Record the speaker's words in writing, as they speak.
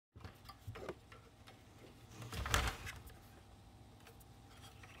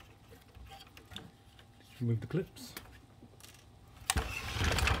remove the clips.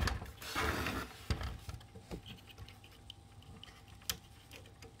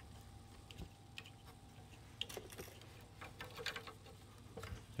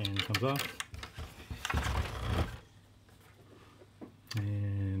 And it comes off.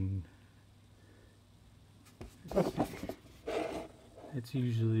 And it's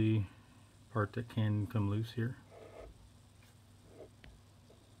usually a part that can come loose here.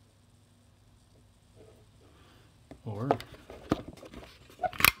 Or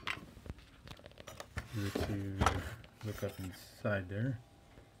you were to look up inside there.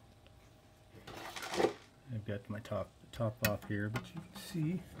 I've got my top off here, but you can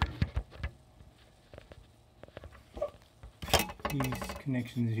see these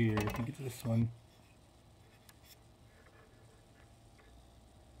connections here. I think it's this one.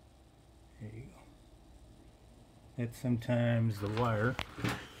 There you go. That sometimes the wire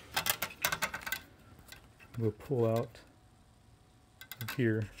will pull out of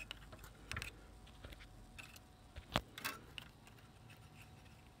here.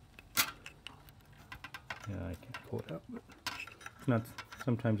 Yeah, I can't pull it out, but it's not.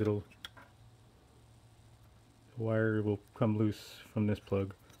 Sometimes the wire will come loose from this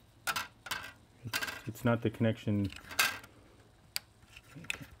plug. It's not the connection.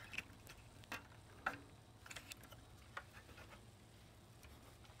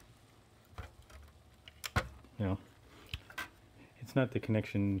 You know, it's not the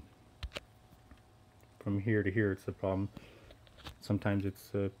connection from here to here. It's the problem. Sometimes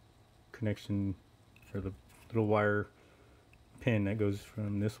it's a connection for the little wire pin that goes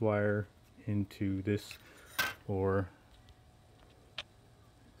from this wire into this, or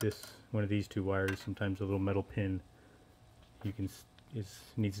this, one of these two wires. Sometimes a little metal pin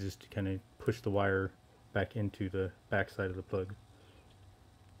needs just to kind of push the wire back into the back side of the plug.